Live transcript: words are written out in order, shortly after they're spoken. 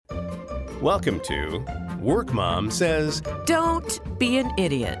Welcome to Work Mom Says. Don't be an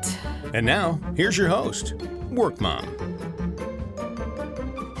idiot. And now, here's your host, Work Mom.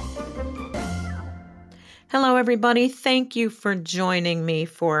 Hello, everybody. Thank you for joining me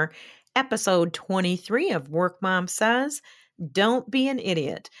for episode 23 of Work Mom Says. Don't be an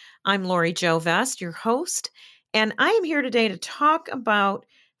idiot. I'm Lori Jo Vest, your host, and I am here today to talk about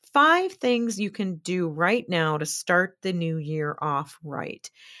 5 things you can do right now to start the new year off right.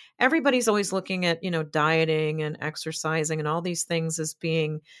 Everybody's always looking at, dieting and exercising and all these things as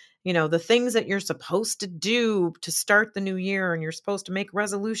being, the things that you're supposed to do to start the new year, and you're supposed to make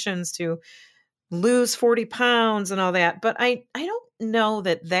resolutions to lose 40 pounds and all that. But I don't know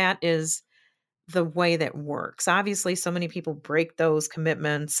that is the way that works. Obviously, so many people break those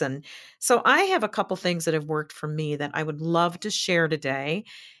commitments. And so I have a couple things that have worked for me that I would love to share today.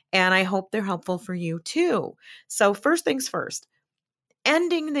 And I hope they're helpful for you too. So first things first,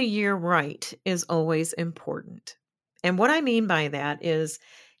 ending the year right is always important. And what I mean by that is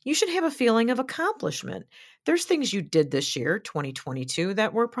you should have a feeling of accomplishment. There's things you did this year, 2022,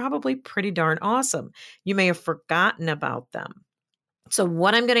 that were probably pretty darn awesome. You may have forgotten about them. So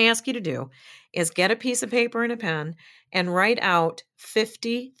what I'm going to ask you to do is get a piece of paper and a pen and write out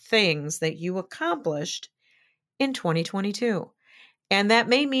 50 things that you accomplished in 2022. And that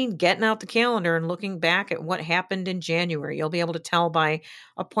may mean getting out the calendar and looking back at what happened in January. You'll be able to tell by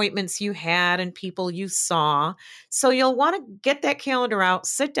appointments you had and people you saw. So you'll want to get that calendar out,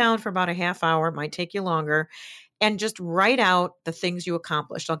 sit down for about a half hour, it might take you longer, and just write out the things you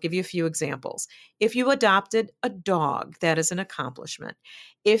accomplished. I'll give you a few examples. If you adopted a dog, that is an accomplishment.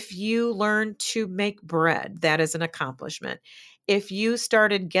 If you learned to make bread, that is an accomplishment. If you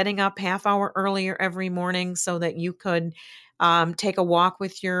started getting up half hour earlier every morning so that you could take a walk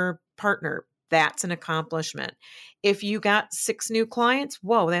with your partner, that's an accomplishment. If you got 6 new clients,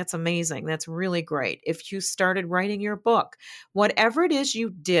 whoa, that's amazing. That's really great. If you started writing your book, whatever it is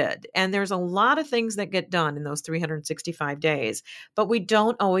you did, and there's a lot of things that get done in those 365 days, but we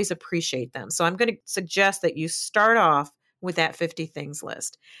don't always appreciate them. So I'm going to suggest that you start off with that 50 things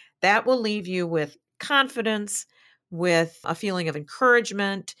list. That will leave you with confidence, with a feeling of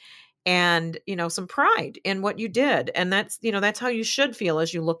encouragement, and, some pride in what you did. And that's how you should feel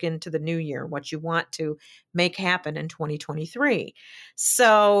as you look into the new year, what you want to make happen in 2023.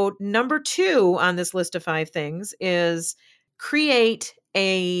 So number 2 on this list of 5 things is create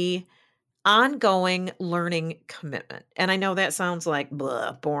a ongoing learning commitment. And I know that sounds like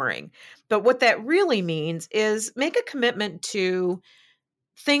boring, but what that really means is make a commitment to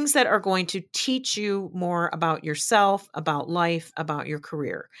things that are going to teach you more about yourself, about life, about your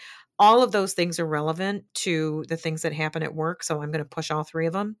career. All of those things are relevant to the things that happen at work. So I'm going to push all 3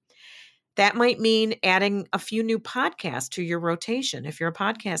 of them. That might mean adding a few new podcasts to your rotation if you're a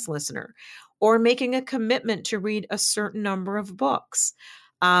podcast listener, or making a commitment to read a certain number of books.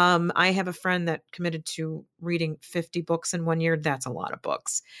 I have a friend that committed to reading 50 books in 1 year. That's a lot of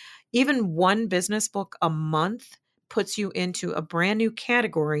books. Even one business book a month puts you into a brand new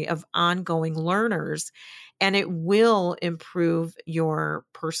category of ongoing learners, and it will improve your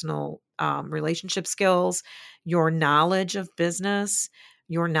personal relationship skills, your knowledge of business,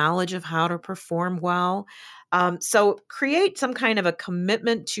 your knowledge of how to perform well. So create some kind of a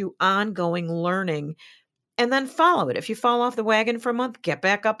commitment to ongoing learning and then follow it. If you fall off the wagon for a month, get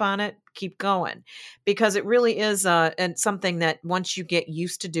back up on it, keep going, because it really is something that once you get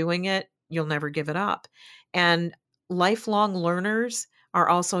used to doing it, you'll never give it up. And lifelong learners are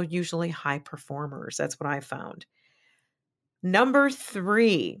also usually high performers. That's what I found. Number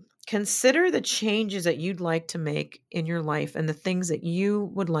 3, consider the changes that you'd like to make in your life and the things that you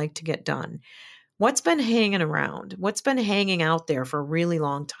would like to get done. What's been hanging around? What's been hanging out there for a really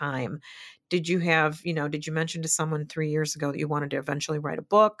long time? Did you mention to someone 3 years ago that you wanted to eventually write a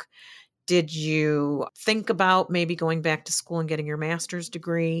book? Did you think about maybe going back to school and getting your master's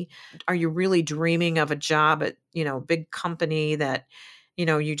degree? Are you really dreaming of a job at, a big company that,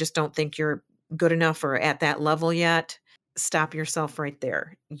 you just don't think you're good enough or at that level yet? Stop yourself right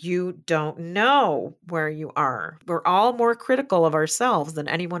there. You don't know where you are. We're all more critical of ourselves than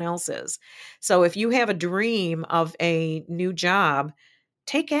anyone else is. So if you have a dream of a new job,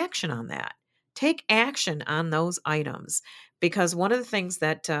 take action on that. Take action on those items, because one of the things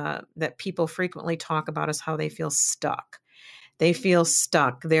that people frequently talk about is how they feel stuck. They feel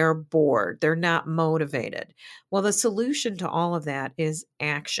stuck. They're bored. They're not motivated. Well, the solution to all of that is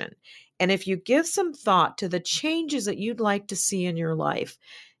action. And if you give some thought to the changes that you'd like to see in your life,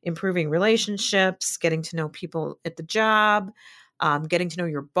 improving relationships, getting to know people at the job, getting to know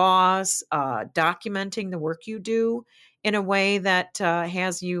your boss, documenting the work you do, in a way that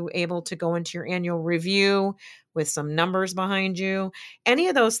has you able to go into your annual review with some numbers behind you. Any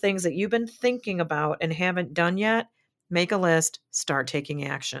of those things that you've been thinking about and haven't done yet, make a list, start taking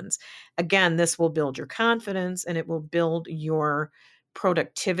actions. Again, this will build your confidence and it will build your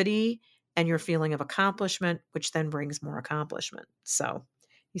productivity and your feeling of accomplishment, which then brings more accomplishment. So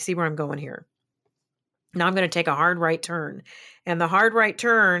you see where I'm going here. Now I'm going to take a hard right turn. And the hard right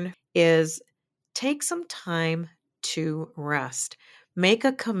turn is take some time to rest. Make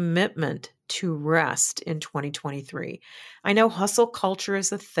a commitment to rest in 2023. I know hustle culture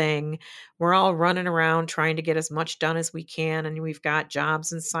is a thing. We're all running around trying to get as much done as we can. And we've got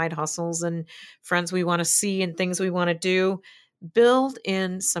jobs and side hustles and friends we want to see and things we want to do. Build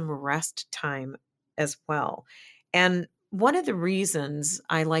in some rest time as well. And one of the reasons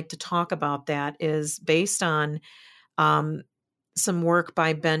I like to talk about that is based on some work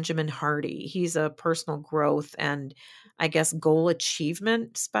by Benjamin Hardy. He's a personal growth and I guess goal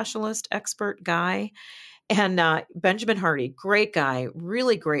achievement specialist expert guy. And Benjamin Hardy, great guy,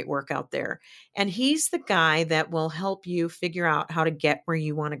 really great work out there. And he's the guy that will help you figure out how to get where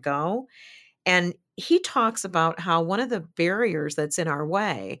you want to go. And he talks about how one of the barriers that's in our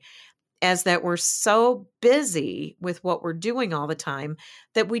way is that we're so busy with what we're doing all the time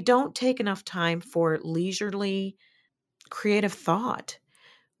that we don't take enough time for leisurely creative thought.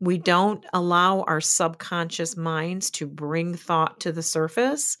 We don't allow our subconscious minds to bring thought to the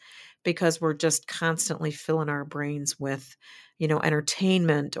surface because we're just constantly filling our brains with,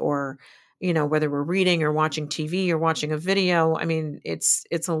 entertainment or, whether we're reading or watching TV or watching a video. I mean, it's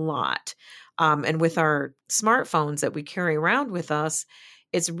a lot. And with our smartphones that we carry around with us,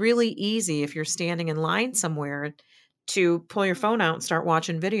 it's really easy if you're standing in line somewhere to pull your phone out and start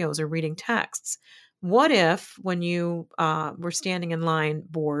watching videos or reading texts. What if when you were standing in line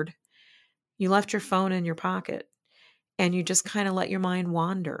bored, you left your phone in your pocket and you just kind of let your mind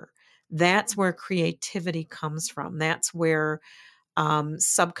wander? That's where creativity comes from. That's where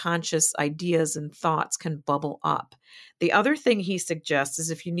subconscious ideas and thoughts can bubble up. The other thing he suggests is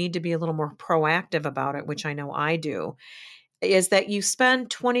if you need to be a little more proactive about it, which I know I do, is that you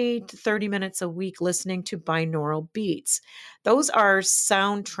spend 20 to 30 minutes a week listening to binaural beats. Those are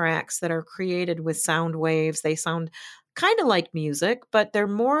soundtracks that are created with sound waves. They sound kind of like music, but they're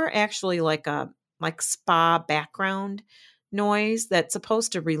more actually like spa background noise that's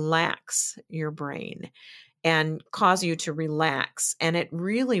supposed to relax your brain and cause you to relax. And it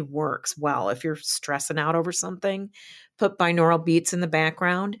really works well. If you're stressing out over something, put binaural beats in the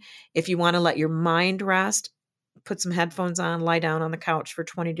background. If you want to let your mind rest, put some headphones on, lie down on the couch for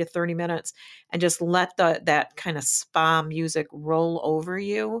 20 to 30 minutes and just let that kind of spa music roll over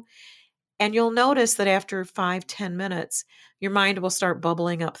you. And you'll notice that after 5-10 minutes, your mind will start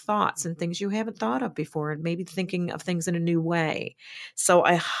bubbling up thoughts and things you haven't thought of before and maybe thinking of things in a new way. So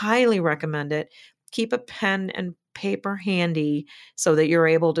I highly recommend it. Keep a pen and paper handy so that you're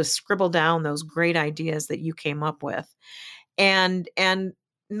able to scribble down those great ideas that you came up with and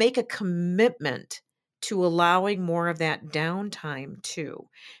make a commitment to allowing more of that downtime too,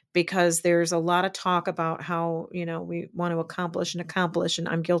 because there's a lot of talk about how, we want to accomplish, and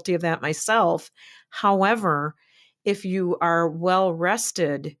I'm guilty of that myself. However, if you are well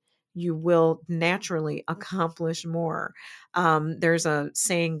rested, you will naturally accomplish more. There's a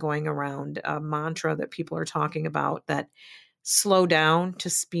saying going around, a mantra that people are talking about, that slow down to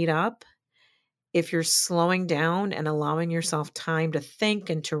speed up. If you're slowing down and allowing yourself time to think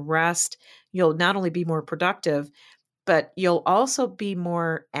and to rest, you'll not only be more productive, but you'll also be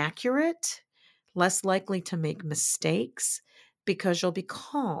more accurate, less likely to make mistakes because you'll be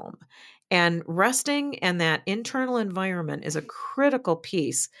calm. And resting and that internal environment is a critical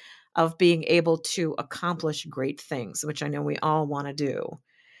piece of being able to accomplish great things, which I know we all want to do.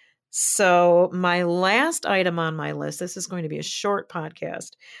 So my last item on my list, this is going to be a short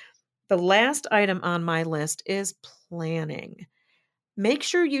podcast. The last item on my list is planning. Make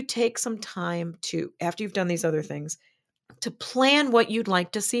sure you take some time to, after you've done these other things, to plan what you'd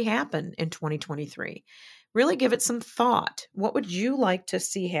like to see happen in 2023. Really give it some thought. What would you like to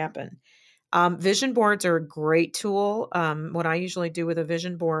see happen? Vision boards are a great tool. What I usually do with a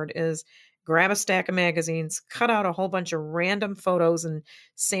vision board is grab a stack of magazines, cut out a whole bunch of random photos and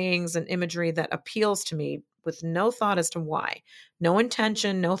sayings and imagery that appeals to me with no thought as to why. No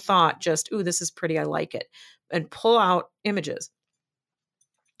intention, no thought, just, ooh, this is pretty, I like it. And pull out images.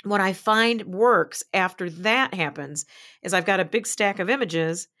 What I find works after that happens is I've got a big stack of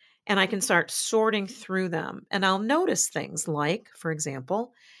images and I can start sorting through them. And I'll notice things like, for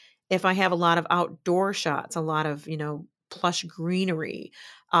example, if I have a lot of outdoor shots, a lot of, plush greenery,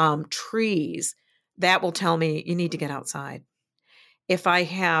 trees, that will tell me you need to get outside. If I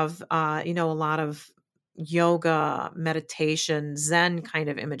have, a lot of yoga, meditation, Zen kind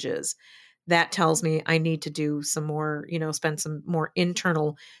of images, that tells me I need to do some more, spend some more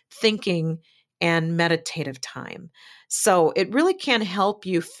internal thinking and meditative time. So it really can help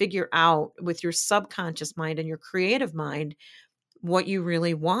you figure out with your subconscious mind and your creative mind what you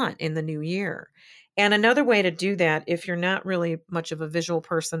really want in the new year. And another way to do that, if you're not really much of a visual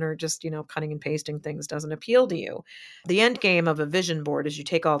person or just, cutting and pasting things doesn't appeal to you, the end game of a vision board is you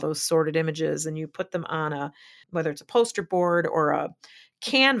take all those sorted images and you put them on whether it's a poster board or a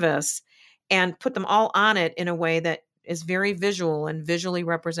canvas, and put them all on it in a way that is very visual and visually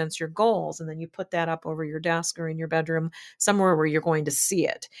represents your goals. And then you put that up over your desk or in your bedroom, somewhere where you're going to see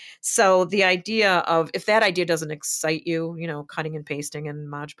it. So the idea of, if that idea doesn't excite you, cutting and pasting and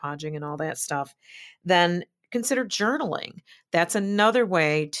Mod Podging and all that stuff, then consider journaling. That's another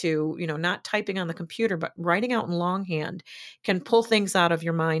way to, not typing on the computer, but writing out in longhand can pull things out of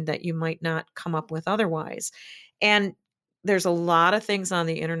your mind that you might not come up with otherwise. And there's a lot of things on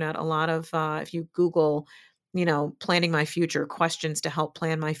the internet, a lot of, if you Google, planning my future, questions to help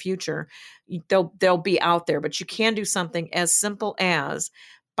plan my future, they'll be out there, but you can do something as simple as,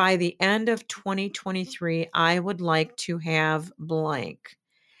 by the end of 2023, I would like to have blank.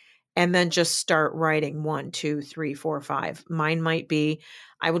 And then just start writing 1, 2, 3, 4, 5. Mine might be,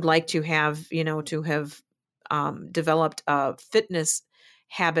 I would like to have, developed a fitness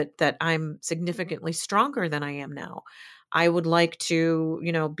habit that I'm significantly stronger than I am now. I would like to,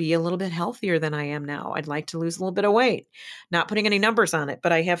 be a little bit healthier than I am now. I'd like to lose a little bit of weight. Not putting any numbers on it,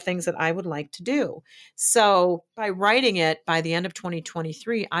 but I have things that I would like to do. So by writing it, by the end of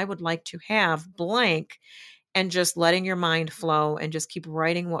 2023, I would like to have blank, and just letting your mind flow and just keep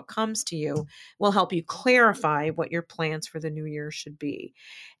writing what comes to you will help you clarify what your plans for the new year should be.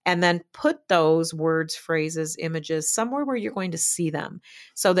 And then put those words, phrases, images somewhere where you're going to see them,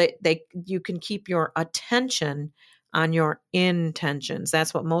 so that you can keep your attention on your intentions.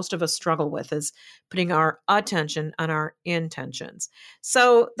 That's what most of us struggle with, is putting our attention on our intentions.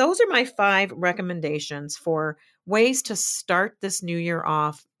 So those are my 5 recommendations for ways to start this new year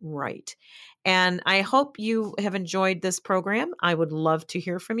off right. And I hope you have enjoyed this program. I would love to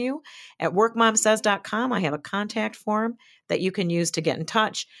hear from you. At workmomsays.com, I have a contact form that you can use to get in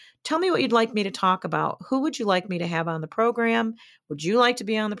touch. Tell me what you'd like me to talk about. Who would you like me to have on the program? Would you like to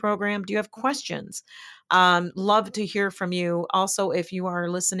be on the program? Do you have questions? Love to hear from you. Also, if you are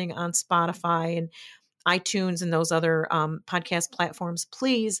listening on Spotify and iTunes and those other podcast platforms,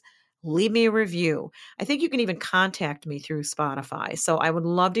 please leave me a review. I think you can even contact me through Spotify. So I would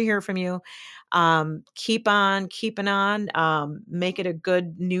love to hear from you. Keep on keeping on. Make it a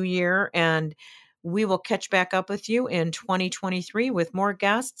good new year. And we will catch back up with you in 2023 with more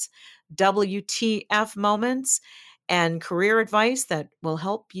guests, WTF moments, and career advice that will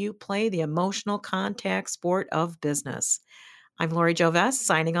help you play the emotional contact sport of business. I'm Lori Jo Vest,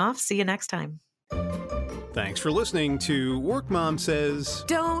 signing off. See you next time. Thanks for listening to Work Mom Says.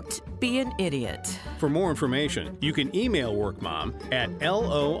 Don't be an idiot. For more information, you can email WorkMom at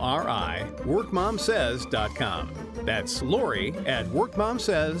lori@workmomsays.com. That's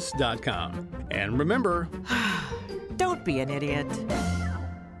Lori@workmomsays.com. And remember, Don't be an idiot.